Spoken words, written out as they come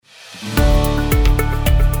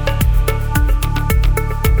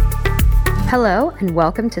Hello and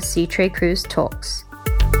welcome to Seatrade Cruise Talks.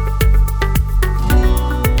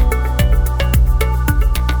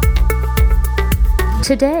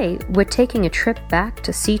 Today, we're taking a trip back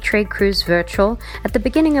to Seatrade Cruise Virtual at the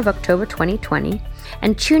beginning of October 2020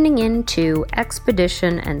 and tuning in to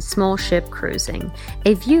Expedition and Small Ship Cruising,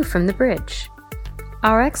 a view from the bridge.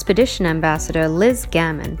 Our Expedition Ambassador Liz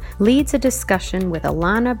Gammon leads a discussion with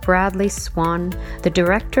Alana Bradley Swan, the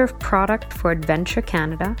Director of Product for Adventure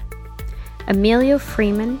Canada, Emilio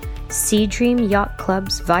Freeman, Sea Dream Yacht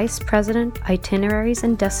Club's Vice President, Itineraries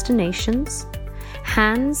and Destinations,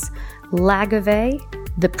 Hans Lagave,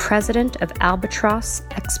 the President of Albatross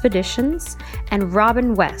Expeditions, and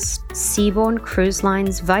Robin West, Seabourn Cruise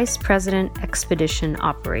Line's Vice President, Expedition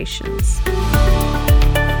Operations.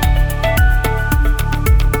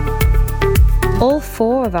 All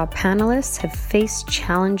four of our panelists have faced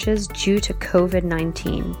challenges due to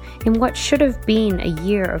COVID-19 in what should have been a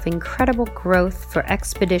year of incredible growth for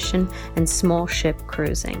expedition and small ship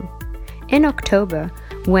cruising. In October,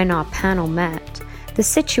 when our panel met, the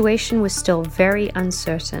situation was still very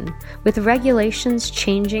uncertain, with regulations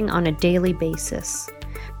changing on a daily basis.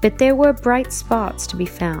 But there were bright spots to be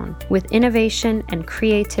found, with innovation and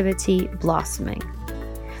creativity blossoming.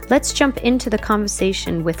 Let's jump into the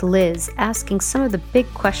conversation with Liz, asking some of the big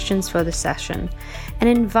questions for the session, and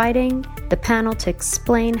inviting the panel to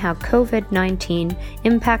explain how COVID-19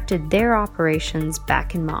 impacted their operations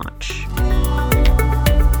back in March.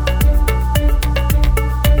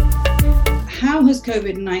 How has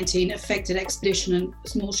COVID-19 affected expedition and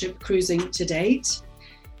small ship cruising to date?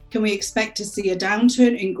 Can we expect to see a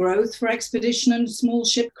downturn in growth for expedition and small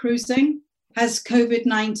ship cruising? Has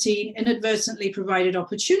COVID-19 inadvertently provided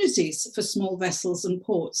opportunities for small vessels and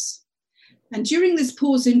ports? And during this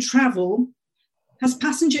pause in travel, has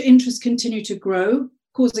passenger interest continued to grow,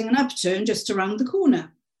 causing an upturn just around the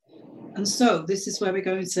corner? And so this is where we're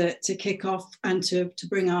going to kick off and to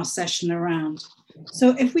bring our session around.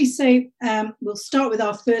 So if we say, we'll start with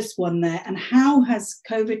our first one there, and how has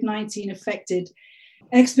COVID-19 affected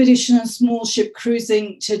expedition and small ship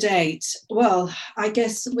cruising to date? Well, I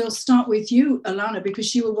guess we'll start with you, Alana,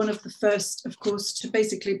 because you were one of the first, of course, to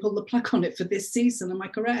basically pull the plug on it for this season. Am I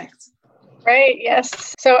correct? Right,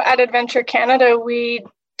 yes. So at Adventure Canada, we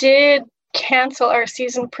did cancel our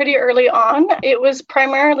season pretty early on. It was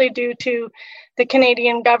primarily due to the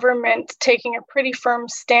Canadian government taking a pretty firm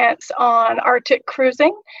stance on Arctic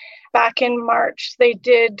cruising. Back in March, they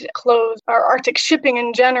did close our Arctic shipping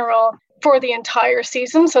in general for the entire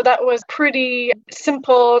season. So that was a pretty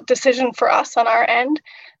simple decision for us on our end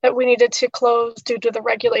that we needed to close due to the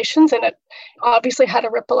regulations. And it obviously had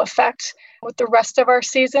a ripple effect with the rest of our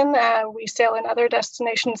season. We sail in other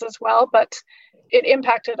destinations as well, but it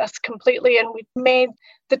impacted us completely. And we made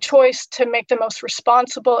the choice to make the most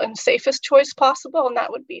responsible and safest choice possible. And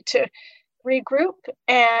that would be to regroup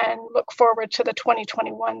and look forward to the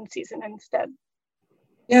 2021 season instead.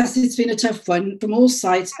 Yes, it's been a tough one from all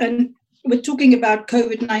sides. And we're talking about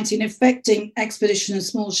COVID-19 affecting expedition and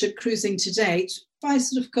small ship cruising to date. If I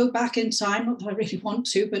sort of go back in time, not that I really want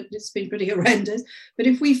to, but it's been pretty horrendous. But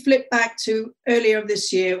if we flip back to earlier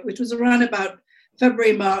this year, which was around about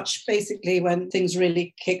February, March, basically when things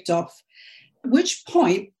really kicked off, at which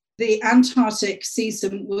point the Antarctic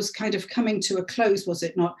season was kind of coming to a close, was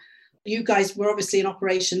it not? You guys were obviously in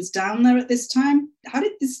operations down there at this time. How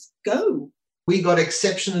did this go? We got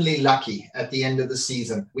exceptionally lucky at the end of the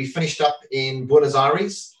season. We finished up in Buenos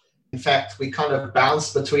Aires. In fact, we kind of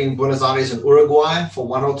bounced between Buenos Aires and Uruguay for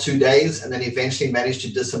 1 or 2 days, and then eventually managed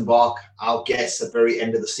to disembark our guests at the very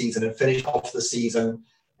end of the season and finish off the season.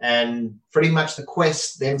 And pretty much the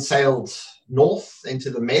Quest then sailed north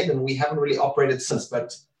into the Med, and we haven't really operated since,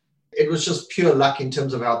 but it was just pure luck in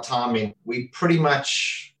terms of our timing. We pretty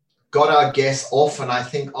much got our guests off, and I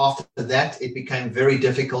think after that, it became very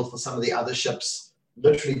difficult for some of the other ships,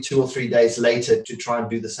 literally 2 or 3 days later, to try and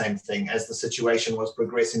do the same thing as the situation was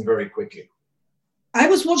progressing very quickly. I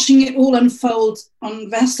was watching it all unfold on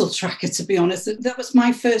Vessel Tracker, to be honest. That was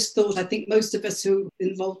my first thought. I think most of us who were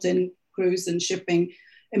involved in cruise and shipping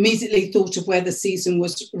immediately thought of where the season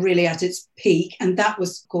was really at its peak, and that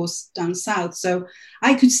was, of course, down south. So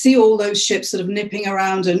I could see all those ships sort of nipping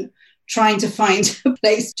around and trying to find a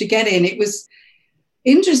place to get in. It was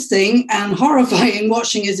interesting and horrifying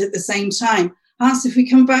watching it at the same time. Hans, if we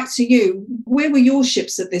come back to you, where were your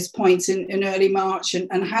ships at this point in early March,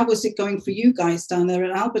 and how was it going for you guys down there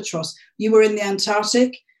at Albatross? You were in the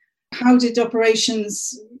Antarctic. How did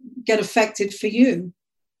operations get affected for you?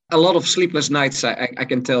 A lot of sleepless nights, I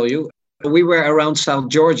can tell you. We were around South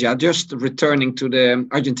Georgia, just returning to the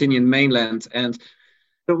Argentinian mainland, and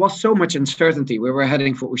there was so much uncertainty. We were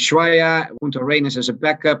heading for Ushuaia, Punta Arenas as a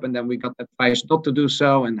backup, and then we got advice not to do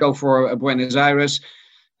so and go for Buenos Aires.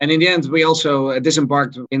 And in the end, we also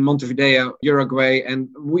disembarked in Montevideo, Uruguay, and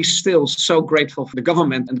we're still so grateful for the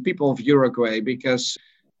government and the people of Uruguay because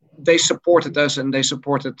they supported us and they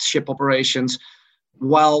supported ship operations,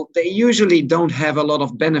 while they usually don't have a lot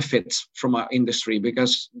of benefits from our industry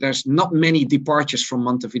because there's not many departures from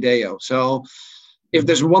Montevideo. So if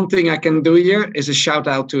there's one thing I can do here is a shout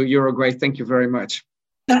out to Uruguay. Thank you very much.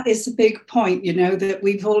 That is a big point, that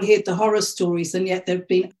we've all heard the horror stories, and yet there have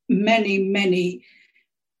been many, many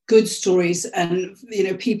good stories and,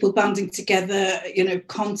 people banding together,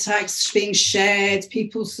 contacts being shared,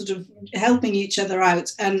 people sort of helping each other out.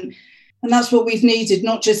 And that's what we've needed,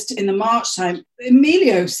 not just in the March time.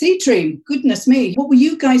 Emilio, Seadream, goodness me. What were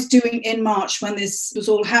you guys doing in March when this was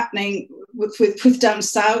all happening with down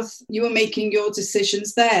south? You were making your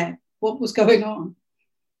decisions there. What was going on?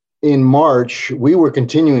 In March, we were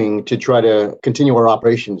continuing to try to continue our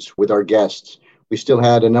operations with our guests. We still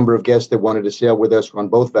had a number of guests that wanted to sail with us on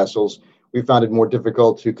both vessels. We found it more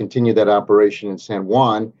difficult to continue that operation in San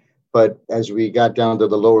Juan. But as we got down to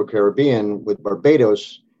the lower Caribbean with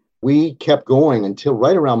Barbados, we kept going until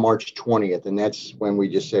right around March 20th. And that's when we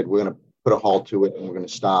just said, we're going to put a halt to it and we're going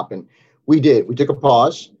to stop. And we did. We took a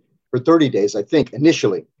pause for 30 days, I think,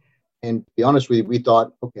 initially. And to be honest with you, we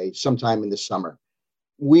thought, okay, sometime in the summer.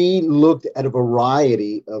 We looked at a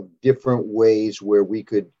variety of different ways where we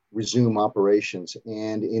could resume operations.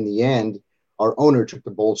 And in the end, our owner took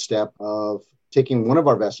the bold step of taking one of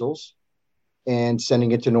our vessels and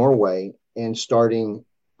sending it to Norway and starting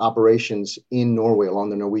operations in Norway along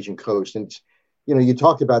the Norwegian coast. And, you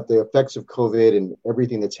talked about the effects of COVID and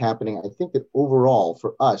everything that's happening. I think that overall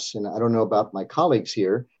for us, and I don't know about my colleagues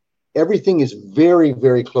here, everything is very,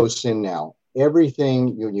 very close in now.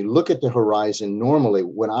 Everything, when you look at the horizon, normally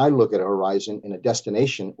when I look at a horizon in a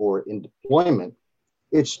destination or in deployment,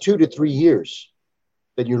 it's 2 to 3 years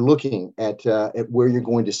that you're looking at where you're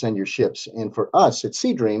going to send your ships. And for us at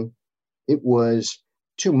Seadream, it was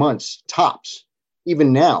 2 months tops.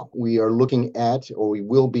 Even now, we are looking at, or we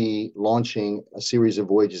will be launching a series of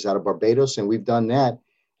voyages out of Barbados, and we've done that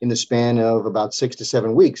in the span of about 6 to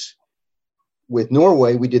 7 weeks. With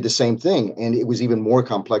Norway, we did the same thing, and it was even more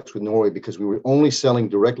complex with Norway because we were only selling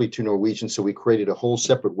directly to Norwegians, so we created a whole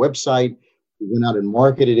separate website. We went out and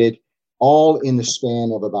marketed it, all in the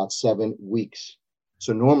span of about 7 weeks.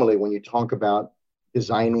 So normally when you talk about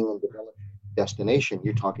designing and developing a destination,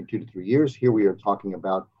 you're talking 2 to 3 years. Here we are talking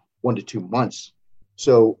about 1 to 2 months.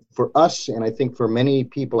 So for us, and I think for many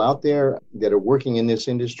people out there that are working in this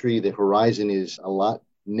industry, the horizon is a lot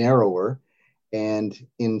narrower and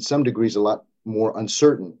in some degrees a lot more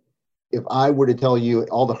uncertain. If I were to tell you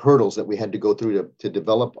all the hurdles that we had to go through to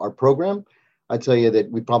develop our program, I'd tell you that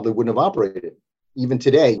we probably wouldn't have operated. Even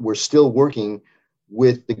today, we're still working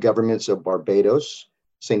with the governments of Barbados,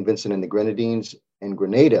 St. Vincent and the Grenadines, and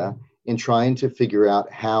Grenada in trying to figure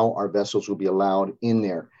out how our vessels will be allowed in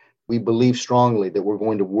there. We believe strongly that we're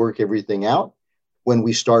going to work everything out when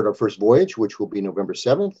we start our first voyage, which will be November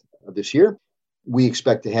 7th of this year. We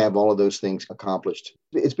expect to have all of those things accomplished.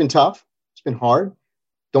 It's been tough. It's been hard.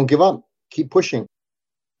 Don't give up. Keep pushing.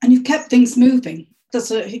 And you've kept things moving.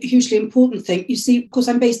 That's a hugely important thing. You see, of course,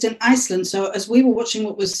 I'm based in Iceland. So as we were watching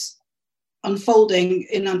what was unfolding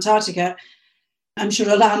in Antarctica, I'm sure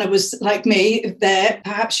Alana was like me there.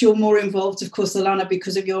 Perhaps you're more involved, of course, Alana,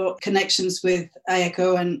 because of your connections with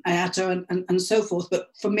IECO and IATO and so forth. But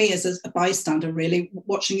for me, as a bystander, really,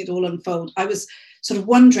 watching it all unfold, I was sort of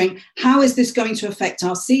wondering, how is this going to affect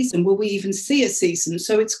our season? Will we even see a season?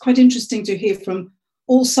 So it's quite interesting to hear from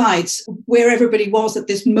all sides where everybody was at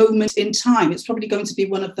this moment in time. It's probably going to be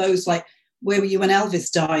one of those like, where were you when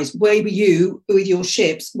Elvis died? Where were you with your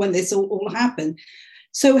ships when this all happened?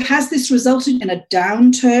 So has this resulted in a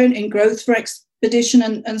downturn in growth for expedition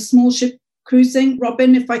and small ship cruising?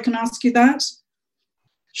 Robin, if I can ask you that.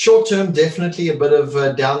 Short term, definitely a bit of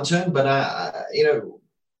a downturn, but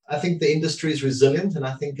I think the industry is resilient, and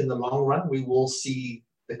I think in the long run we will see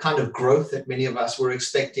the kind of growth that many of us were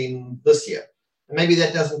expecting this year. And maybe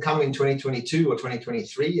that doesn't come in 2022 or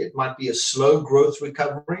 2023. It might be a slow growth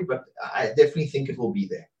recovery, but I definitely think it will be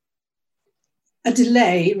there. A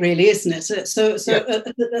delay, really, isn't it? So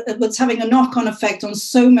it's having a knock-on effect on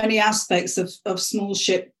so many aspects of small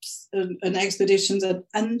ships and expeditions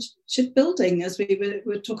and shipbuilding, as we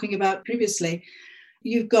were talking about previously.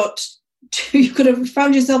 You could have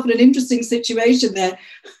found yourself in an interesting situation there.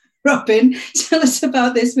 Robin, tell us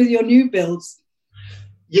about this with your new builds.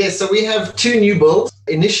 Yeah, so we have 2 new builds.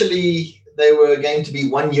 Initially, they were going to be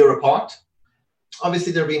 1 year apart.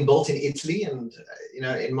 Obviously, they're being built in Italy, and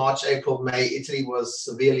in March, April, May, Italy was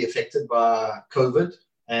severely affected by COVID,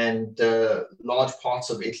 and large parts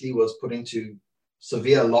of Italy was put into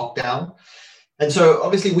severe lockdown. And so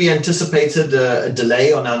obviously we anticipated a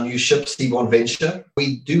delay on our new ship, Seabourn Venture.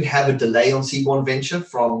 We do have a delay on Seabourn Venture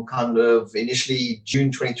from kind of initially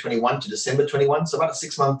June 2021 to December 21, so about a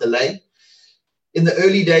 6-month delay. In the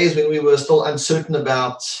early days when we were still uncertain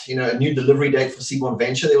about a new delivery date for Seabourn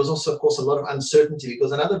Venture, there was also, of course, a lot of uncertainty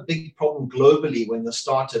because another big problem globally when this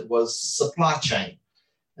started was supply chain.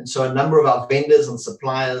 And so a number of our vendors and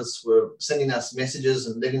suppliers were sending us messages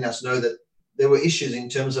and letting us know that there were issues in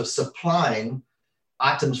terms of supplying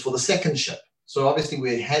items for the second ship. So obviously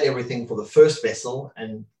we had everything for the first vessel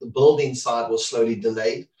and the building side was slowly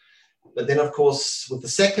delayed. But then, of course, with the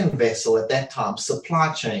second vessel at that time,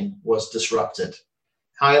 supply chain was disrupted.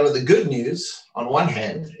 However, the good news on one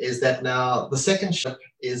hand is that now the second ship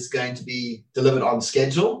is going to be delivered on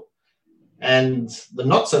schedule. And the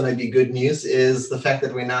not so maybe good news is the fact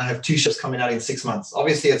that we now have 2 ships coming out in 6 months.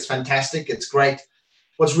 Obviously, it's fantastic. It's great.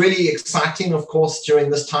 What's really exciting, of course,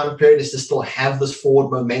 during this time period is to still have this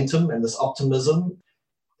forward momentum and this optimism.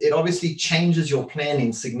 It obviously changes your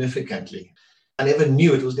planning significantly. I never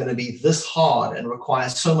knew it was going to be this hard and require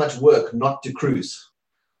so much work not to cruise.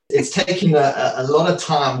 It's taking a lot of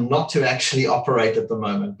time not to actually operate at the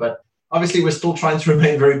moment, but obviously we're still trying to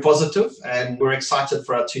remain very positive and we're excited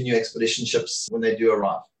for our 2 new expedition ships when they do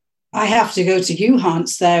arrive. I have to go to you,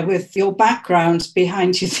 Hans, there with your background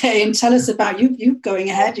behind you there and tell us about you going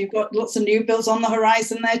ahead. You've got lots of new builds on the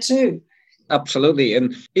horizon there too. Absolutely.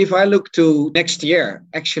 And if I look to next year,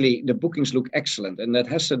 actually the bookings look excellent. And that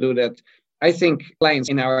has to do that I think clients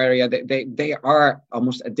in our area, they are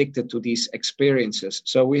almost addicted to these experiences.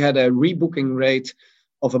 So we had a rebooking rate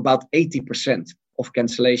of about 80% of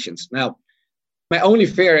cancellations. Now, my only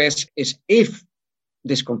fear is if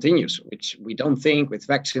this continues, which we don't think with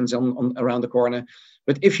vaccines on around the corner.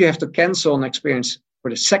 But if you have to cancel an experience for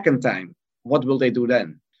the second time, what will they do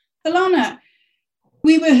then? Alana,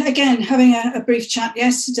 we were, again, having a brief chat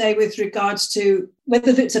yesterday with regards to whether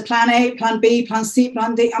it's a plan A, plan B, plan C,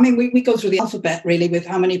 plan D. I mean, we go through the alphabet, really, with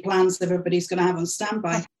how many plans everybody's going to have on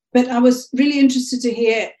standby. But I was really interested to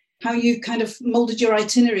hear how you kind of molded your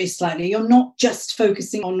itinerary slightly. You're not just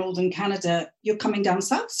focusing on Northern Canada. You're coming down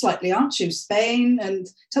south slightly, aren't you? Spain, and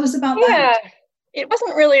tell us about that. Yeah, it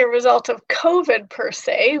wasn't really a result of COVID per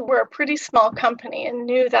se. We're a pretty small company and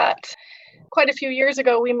knew that quite a few years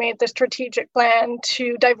ago, we made the strategic plan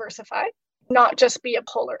to diversify, not just be a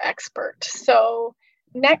polar expert. So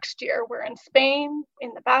next year, we're in Spain,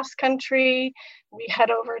 in the Basque Country. We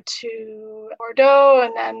head over to Bordeaux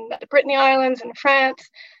and then the Brittany Islands in France.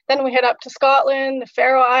 Then we head up to Scotland, the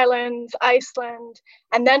Faroe Islands, Iceland,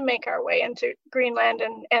 and then make our way into Greenland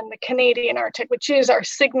and the Canadian Arctic, which is our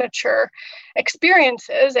signature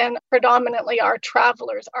experiences. And predominantly our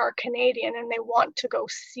travelers are Canadian and they want to go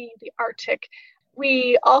see the Arctic.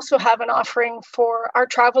 We also have an offering for our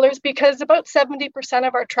travelers because about 70%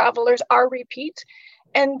 of our travelers are repeat.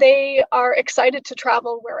 And they are excited to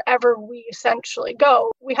travel wherever we essentially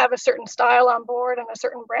go. We have a certain style on board and a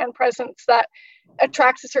certain brand presence that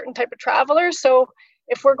attracts a certain type of traveler. So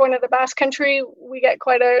if we're going to the Basque Country, we get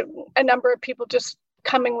quite a number of people just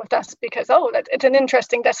coming with us because, it's an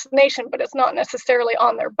interesting destination, but it's not necessarily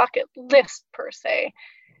on their bucket list per se.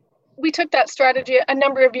 We took that strategy a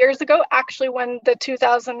number of years ago, actually, when the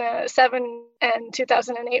 2007 and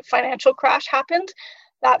 2008 financial crash happened.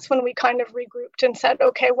 That's when we kind of regrouped and said,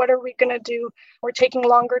 okay, what are we going to do? We're taking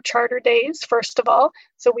longer charter days, first of all.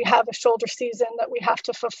 So we have a shoulder season that we have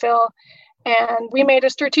to fulfill. And we made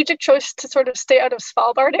a strategic choice to sort of stay out of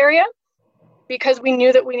Svalbard area because we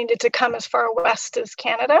knew that we needed to come as far west as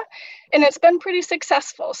Canada. And it's been pretty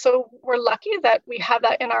successful. So we're lucky that we have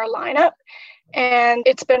that in our lineup. And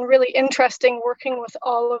it's been really interesting working with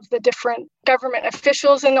all of the different government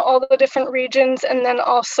officials in all the different regions, and then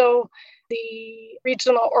also the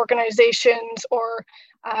regional organizations or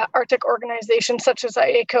Arctic organizations such as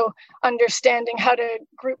IACO, understanding how to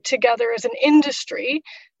group together as an industry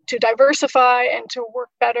to diversify and to work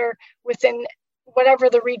better within whatever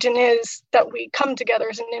the region is, that we come together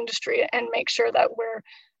as an industry and make sure that we're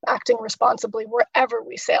acting responsibly wherever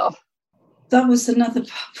we sail. That was another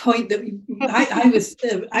point that I was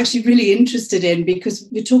actually really interested in, because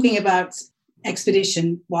we're talking about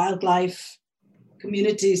expedition, wildlife,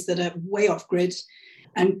 communities that are way off grid,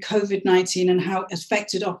 and COVID-19 and how it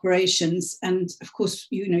affected operations. And of course,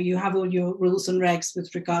 you have all your rules and regs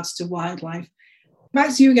with regards to wildlife.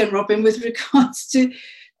 Back to you again, Robin, with regards to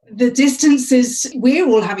The distances, we're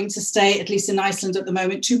all having to stay, at least in Iceland at the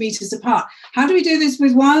moment, 2 meters apart. How do we do this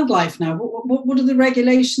with wildlife now? What are the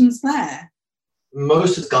regulations there?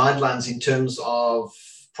 Most of the guidelines in terms of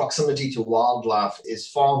proximity to wildlife is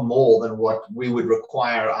far more than what we would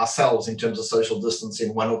require ourselves in terms of social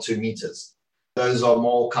distancing, 1 or 2 meters. Those are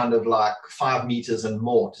more kind of like 5 meters and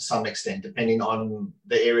more to some extent, depending on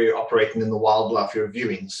the area you're operating in, the wildlife you're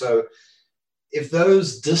viewing. So if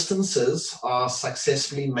those distances are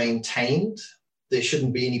successfully maintained, there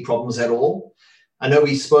shouldn't be any problems at all. I know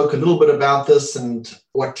we spoke a little bit about this, and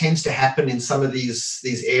what tends to happen in some of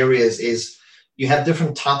these areas is you have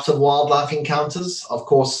different types of wildlife encounters. Of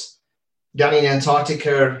course, down in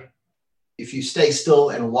Antarctica, if you stay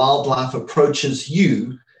still and wildlife approaches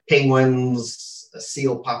you, penguins, a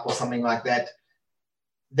seal pup or something like that,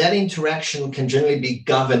 that interaction can generally be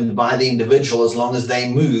governed by the individual as long as they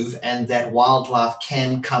move and that wildlife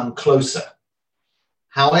can come closer.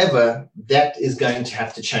 However, that is going to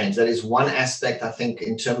have to change. That is one aspect, I think,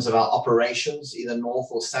 in terms of our operations, either north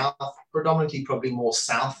or south, predominantly probably more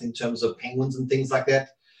south in terms of penguins and things like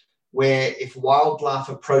that, where if wildlife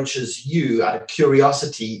approaches you out of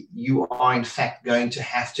curiosity, you are in fact going to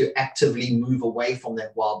have to actively move away from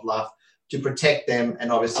that wildlife to protect them and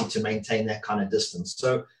obviously to maintain that kind of distance.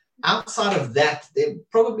 So outside of that, there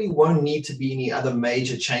probably won't need to be any other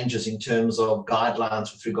major changes in terms of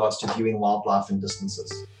guidelines with regards to viewing wildlife and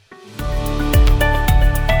distances.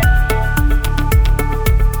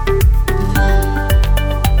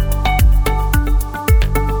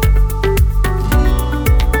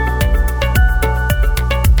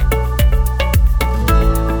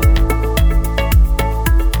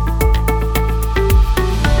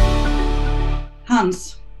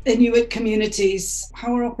 Hans, Inuit communities,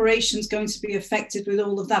 how are operations going to be affected with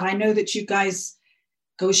all of that? I know that you guys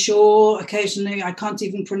go ashore occasionally. I can't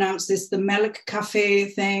even pronounce this, the Melk Cafe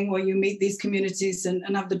thing where you meet these communities and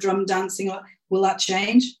have the drum dancing. Will that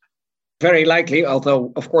change? Very likely,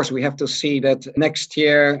 although, of course, we have to see that next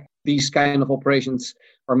year, these kind of operations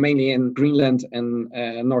are mainly in Greenland and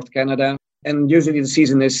North Canada. And usually the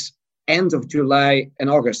season is end of July and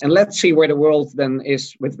August. And let's see where the world then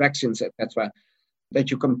is with vaccines, etc. That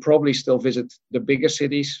you can probably still visit the bigger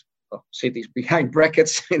cities, well, cities behind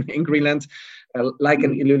brackets in Greenland, like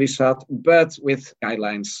in Ilulissat, but with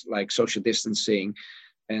guidelines like social distancing,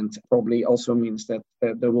 and probably also means that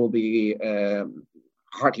there will be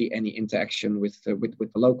hardly any interaction with the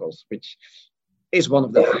locals, which is one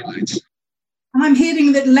of the highlights. And I'm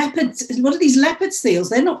hearing that leopards, what are these leopard seals?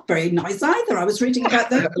 They're not very nice either. I was reading about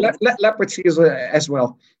them. Leopard seals as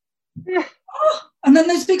well. Yeah. Oh, and then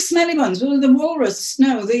there's big smelly ones. The walrus.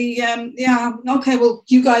 No, okay, well,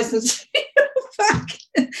 you guys are back.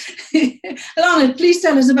 Alana, please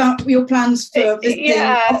tell us about your plans for visiting.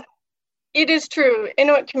 Yeah, it is true.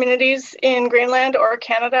 Inuit communities in Greenland or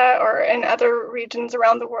Canada or in other regions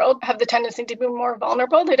around the world have the tendency to be more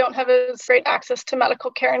vulnerable. They don't have as great access to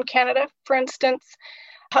medical care in Canada, for instance.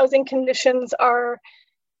 Housing conditions are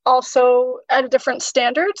also at a different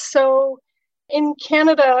standard. So in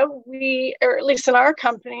Canada, or at least in our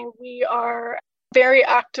company, we are very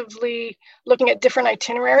actively looking at different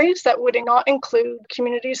itineraries that would not include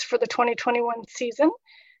communities for the 2021 season.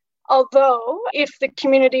 Although, if the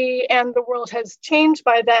community and the world has changed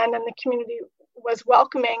by then and the community was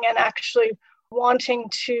welcoming and actually wanting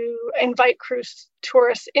to invite cruise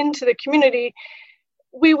tourists into the community,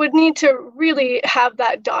 we would need to really have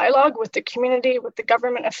that dialogue with the community, with the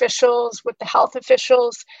government officials, with the health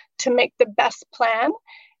officials to make the best plan.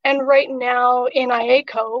 And right now in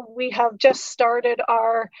IACO, we have just started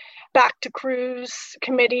our Back to Cruise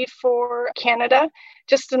committee for Canada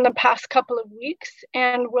just in the past couple of weeks.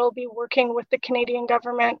 And we'll be working with the Canadian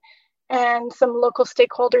government and some local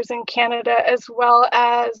stakeholders in Canada, as well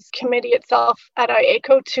as committee itself at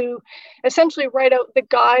IACO, to essentially write out the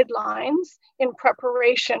guidelines in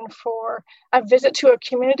preparation for a visit to a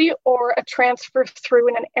community or a transfer through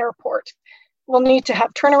in an airport. We'll need to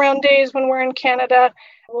have turnaround days when we're in Canada.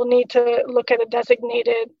 We'll need to look at a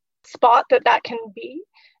designated spot that can be,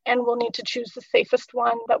 and we'll need to choose the safest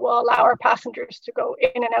one that will allow our passengers to go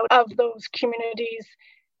in and out of those communities.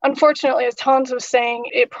 Unfortunately, as Hans was saying,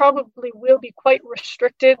 it probably will be quite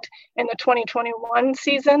restricted in the 2021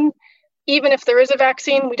 season. Even if there is a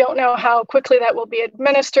vaccine, we don't know how quickly that will be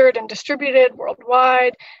administered and distributed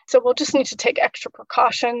worldwide. So we'll just need to take extra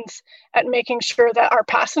precautions at making sure that our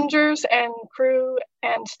passengers and crew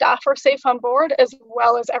and staff are safe on board, as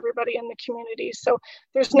well as everybody in the community. So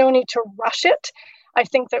there's no need to rush it. I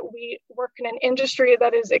think that we work in an industry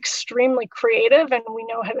that is extremely creative and we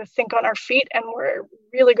know how to think on our feet and we're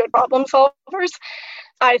really good problem solvers.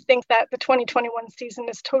 I think that the 2021 season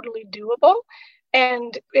is totally doable,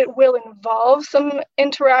 and it will involve some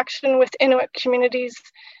interaction with Inuit communities,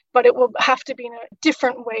 but it will have to be in a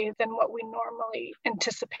different way than what we normally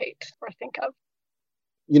anticipate or think of.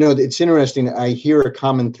 You know, it's interesting. I hear a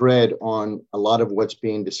common thread on a lot of what's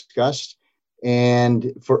being discussed.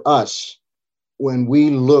 And for us, when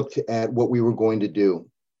we looked at what we were going to do,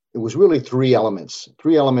 it was really three elements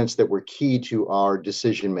that were key to our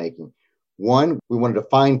decision making. One, we wanted to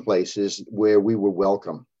find places where we were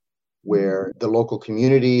welcome, where the local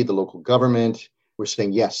community, the local government were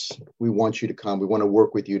saying, yes, we want you to come. We want to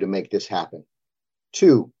work with you to make this happen.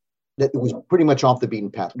 Two, that it was pretty much off the beaten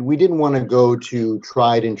path. We didn't want to go to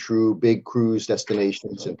tried and true big cruise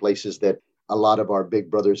destinations and places that a lot of our big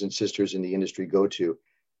brothers and sisters in the industry go to.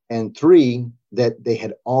 And three, that they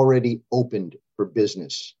had already opened for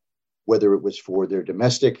business, whether it was for their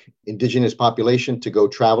domestic indigenous population to go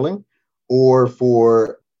traveling or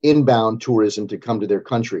for inbound tourism to come to their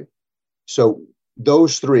country. So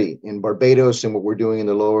those three, in Barbados and what we're doing in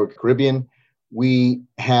the Lower Caribbean, we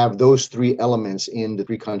have those three elements in the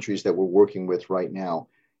three countries that we're working with right now.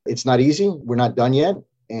 It's not easy. We're not done yet.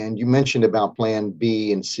 And you mentioned about plan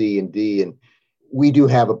B and C and D, and we do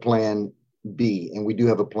have a plan B and we do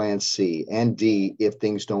have a plan C and D if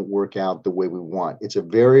things don't work out the way we want. It's a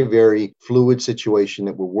very, very fluid situation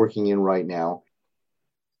that we're working in right now.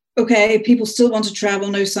 Okay, people still want to travel,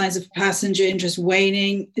 no signs of passenger interest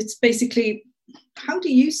waning. It's basically, how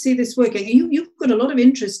do you see this working? You've got a lot of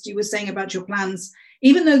interest, you were saying, about your plans,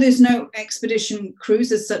 even though there's no expedition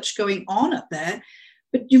cruise as such going on up there,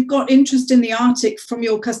 but you've got interest in the Arctic from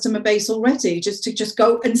your customer base already, just to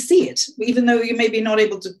go and see it. Even though you may be not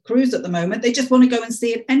able to cruise at the moment, they just want to go and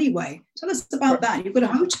see it anyway. Tell us about that. You've got a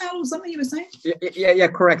hotel or something you were saying? Yeah,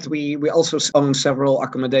 correct. We also own several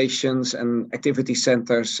accommodations and activity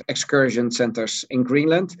centers, excursion centers in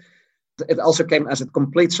Greenland. It also came as a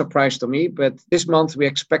complete surprise to me, but this month we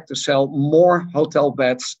expect to sell more hotel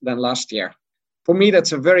beds than last year. For me,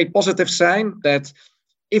 that's a very positive sign that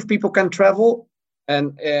if people can travel,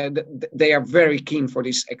 and they are very keen for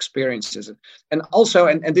these experiences. And also,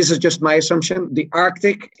 and this is just my assumption, the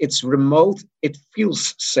Arctic, it's remote, it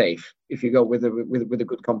feels safe if you go with a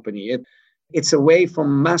good company. It's away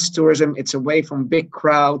from mass tourism, it's away from big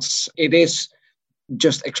crowds, it is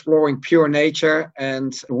just exploring pure nature.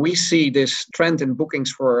 And we see this trend in bookings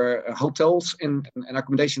for hotels and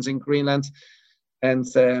accommodations in Greenland. And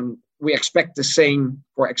we expect the same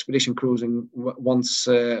for expedition cruising once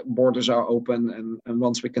borders are open and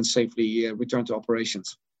once we can safely return to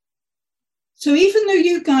operations. So even though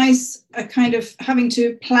you guys are kind of having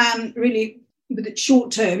to plan really with it short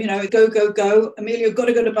term, go, Amelia, got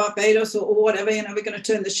to go to Barbados or whatever, we're going to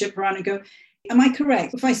turn the ship around and go. Am I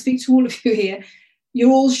correct? If I speak to all of you here, you're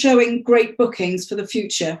all showing great bookings for the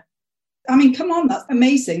future. I mean, come on, that's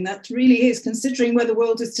amazing. That really is, considering where the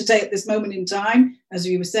world is today at this moment in time. As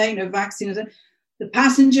you were saying, no vaccine. The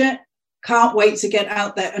passenger can't wait to get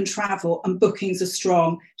out there and travel, and bookings are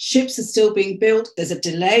strong. Ships are still being built. There's a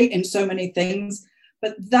delay in so many things,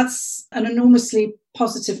 but that's an enormously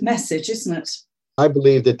positive message, isn't it? I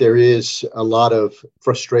believe that there is a lot of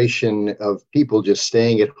frustration of people just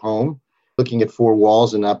staying at home, looking at four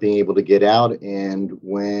walls and not being able to get out. And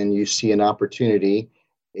when you see an opportunity,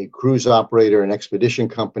 a cruise operator, an expedition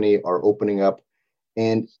company are opening up.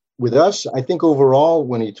 And with us, I think overall,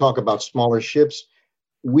 when you talk about smaller ships,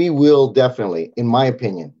 we will definitely, in my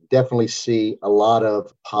opinion, see a lot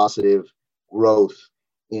of positive growth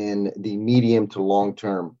in the medium to long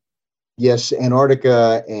term. Yes,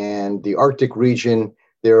 Antarctica and the Arctic region,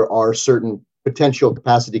 there are certain potential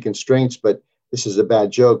capacity constraints, but this is a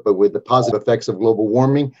bad joke, but with the positive effects of global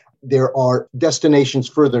warming, there are destinations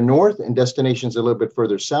further north and destinations a little bit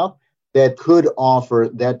further south that could offer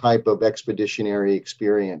that type of expeditionary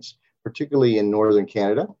experience, particularly in northern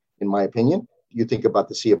Canada, in my opinion. You think about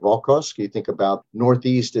the Sea of Okhotsk, you think about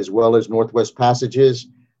Northeast as well as Northwest Passages.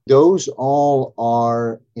 Those all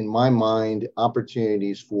are, in my mind,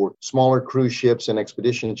 opportunities for smaller cruise ships and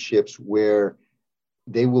expedition ships where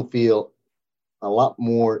they will feel a lot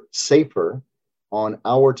more safer on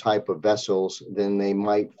our type of vessels than they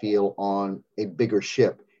might feel on a bigger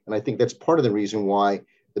ship. And I think that's part of the reason why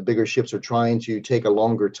the bigger ships are trying to take a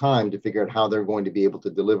longer time to figure out how they're going to be able to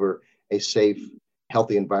deliver a safe,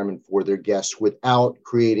 healthy environment for their guests without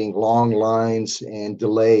creating long lines and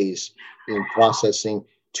delays in processing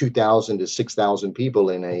 2,000 to 6,000 people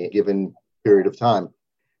in a given period of time.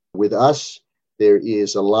 With us, there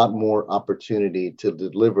is a lot more opportunity to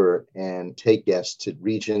deliver and take guests to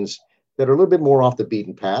regions that are a little bit more off the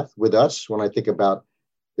beaten path. With us, when I think about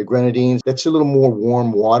The Grenadines, that's a little more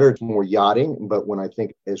warm water, it's more yachting. But when I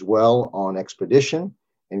think as well on expedition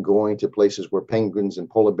and going to places where penguins and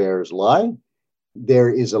polar bears lie, there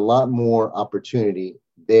is a lot more opportunity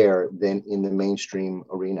there than in the mainstream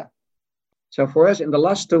arena. So for us, in the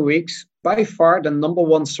last 2 weeks, by far the number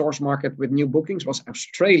one source market with new bookings was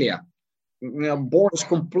Australia. Borders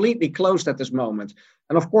completely closed at this moment.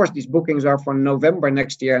 And of course, these bookings are for November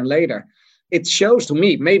next year and later. It shows to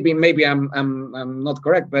me, maybe I'm not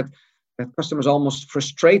correct, but that customers are almost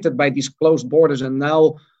frustrated by these closed borders and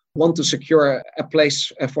now want to secure a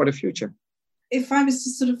place for the future. If I was to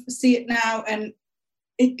sort of see it now, and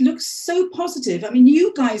it looks so positive. I mean,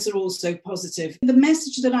 you guys are also positive. The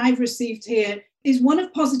message that I've received here is one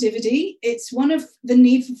of positivity. It's one of the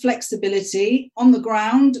need for flexibility on the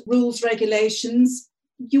ground, rules, regulations.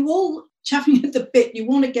 You all chapping at the bit. You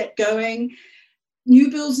want to get going.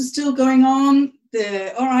 New builds are still going on.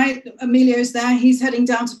 All right, Emilio's there. He's heading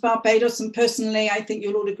down to Barbados. And personally, I think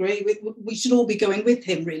you'll all agree, we should all be going with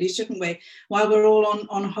him, really, shouldn't we? While we're all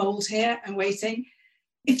on hold here and waiting.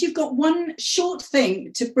 If you've got one short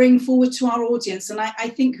thing to bring forward to our audience, and I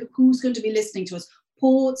think who's going to be listening to us,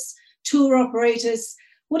 ports, tour operators,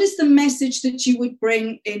 what is the message that you would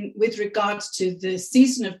bring in with regards to the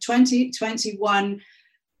season of 2021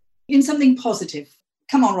 in something positive?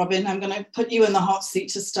 Come on, Robin, I'm going to put you in the hot seat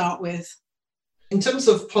to start with. In terms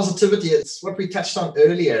of positivity, it's what we touched on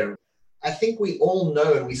earlier. I think we all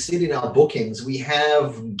know, and we see it in our bookings, we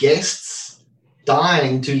have guests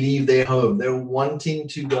dying to leave their home. They're wanting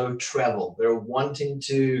to go travel. They're wanting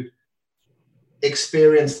to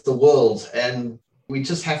experience the world. And we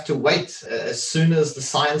just have to wait. As soon as the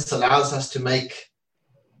science allows us to make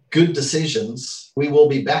good decisions, we will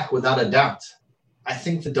be back without a doubt. I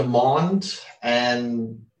think the demand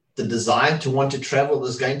and the desire to want to travel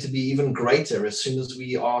is going to be even greater as soon as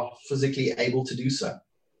we are physically able to do so.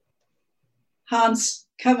 Hans,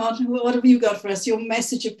 come on, what have you got for us? Your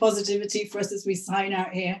message of positivity for us as we sign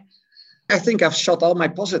out here. I think I've shot all my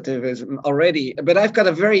positivism already, but I've got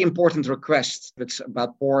a very important request. It's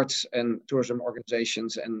about ports and tourism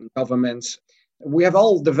organizations and governments. We have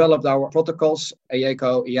all developed our protocols,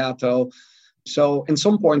 IACO, IATO. So in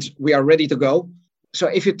some points, we are ready to go. So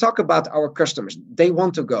if you talk about our customers, they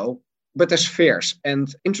want to go, but there's fears.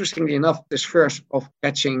 And interestingly enough, there's fears of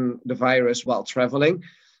catching the virus while traveling.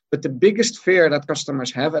 But the biggest fear that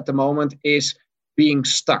customers have at the moment is being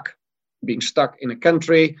stuck in a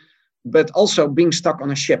country, but also being stuck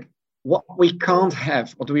on a ship. What we can't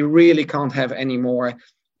have, what we really can't have anymore,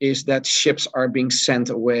 is that ships are being sent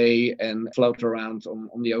away and float around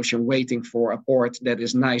on the ocean waiting for a port that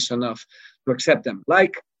is nice enough to accept them.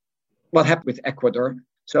 Like what happened with Ecuador.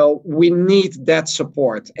 So we need that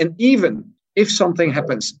support. And even if something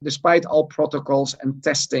happens, despite all protocols and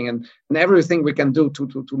testing and everything we can do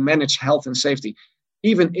to manage health and safety,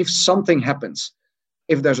 even if something happens,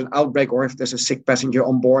 if there's an outbreak or if there's a sick passenger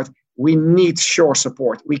on board, we need shore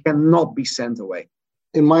support. We cannot be sent away.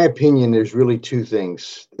 In my opinion, there's really two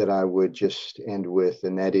things that I would just end with,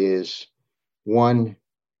 and that is, one,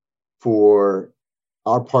 for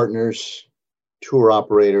our partners, tour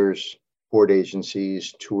operators, port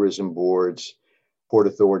agencies, tourism boards, port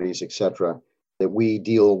authorities, etc., that we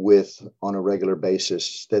deal with on a regular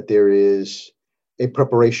basis, that there is a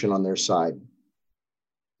preparation on their side.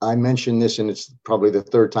 I mentioned this, and it's probably the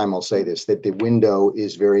third time I'll say this, that the window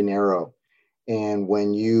is very narrow. And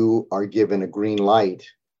when you are given a green light,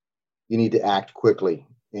 you need to act quickly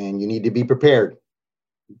and you need to be prepared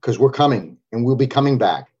because we're coming and we'll be coming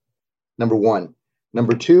back. Number one.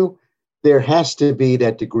 Number two, there has to be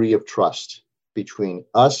that degree of trust between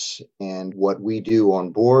us and what we do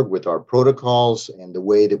on board with our protocols and the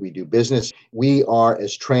way that we do business. We are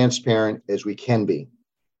as transparent as we can be.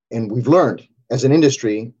 And we've learned as an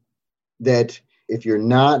industry that if you're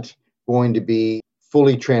not going to be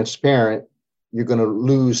fully transparent, you're going to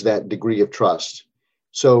lose that degree of trust.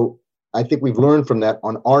 So I think we've learned from that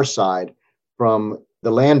on our side. From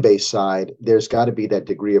the land-based side, there's got to be that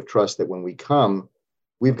degree of trust that when we come,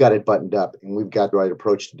 we've got it buttoned up and we've got the right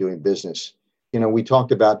approach to doing business. You know, we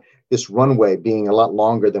talked about this runway being a lot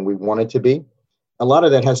longer than we want it to be. A lot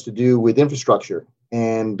of that has to do with infrastructure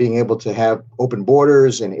and being able to have open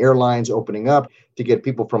borders and airlines opening up to get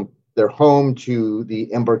people from their home to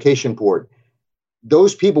the embarkation port.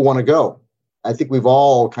 Those people want to go. I think we've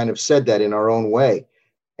all kind of said that in our own way.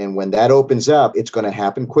 And when that opens up, it's going to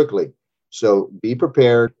happen quickly. So be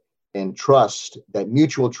prepared and trust, that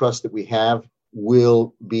mutual trust that we have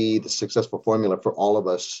will be the successful formula for all of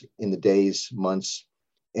us in the days, months,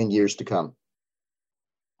 and years to come.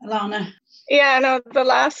 Alana. Yeah, no, the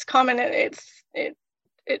last comment, it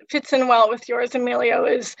it fits in well with yours, Emilio,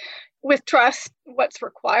 is with trust, what's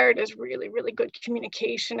required is really, really good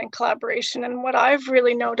communication and collaboration. And what I've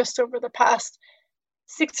really noticed over the past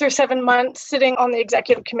 6 or 7 months sitting on the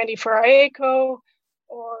executive committee for IACO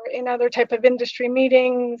or in other type of industry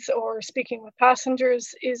meetings or speaking with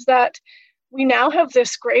passengers is that we now have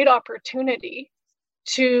this great opportunity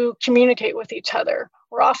to communicate with each other.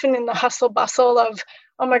 We're often in the hustle bustle of,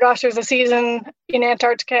 oh my gosh, there's a season in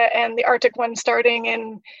Antarctica and the Arctic one's starting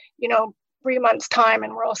in, 3 months' time,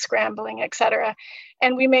 and we're all scrambling, et cetera.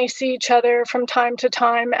 And we may see each other from time to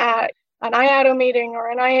time at an IATO meeting or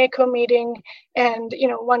an IACO meeting, and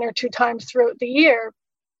 1 or 2 times throughout the year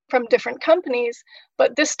from different companies.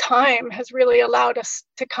 But this time has really allowed us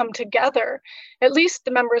to come together, at least the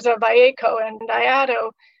members of IACO and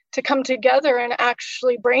IATO, to come together and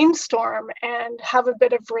actually brainstorm and have a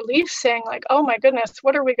bit of relief, saying like, oh my goodness,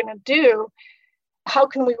 what are we going to do? How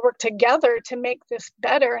can we work together to make this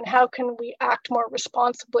better? And how can we act more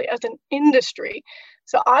responsibly as an industry?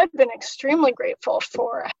 So I've been extremely grateful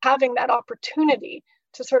for having that opportunity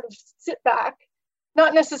to sort of sit back,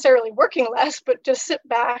 not necessarily working less, but just sit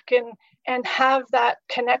back and have that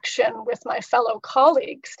connection with my fellow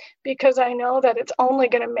colleagues, because I know that it's only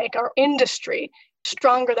going to make our industry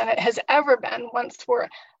stronger than it has ever been once we're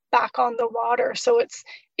back on the water. So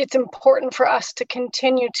it's important for us to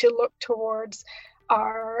continue to look towards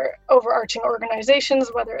our overarching organizations,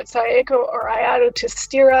 whether it's IACO or IATO, to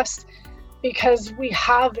steer us, because we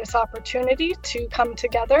have this opportunity to come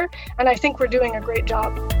together, and I think we're doing a great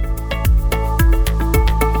job.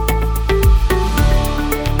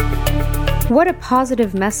 What a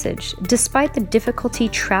positive message. Despite the difficulty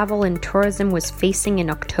travel and tourism was facing in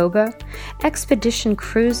October, Expedition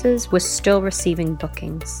Cruises was still receiving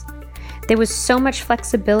bookings. There was so much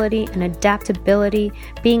flexibility and adaptability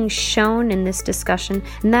being shown in this discussion,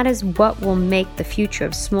 and that is what will make the future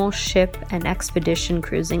of small ship and expedition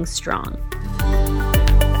cruising strong.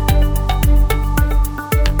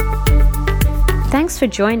 Thanks for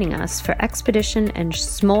joining us for Expedition and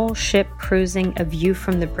Small Ship Cruising, A View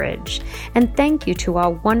from the Bridge. And thank you to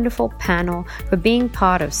our wonderful panel for being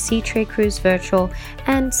part of Seatrade Cruise Virtual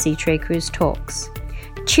and Seatrade Cruise Talks.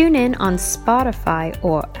 Tune in on Spotify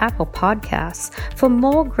or Apple Podcasts for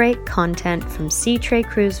more great content from Seatrade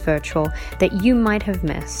Cruise Virtual that you might have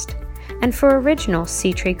missed, and for original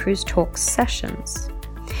Seatrade Cruise Talks sessions.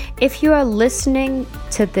 If you are listening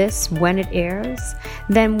to this when it airs,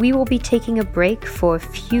 then we will be taking a break for a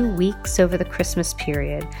few weeks over the Christmas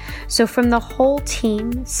period. So from the whole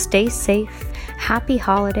team, stay safe, happy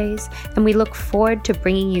holidays, and we look forward to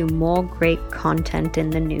bringing you more great content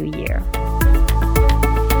in the new year.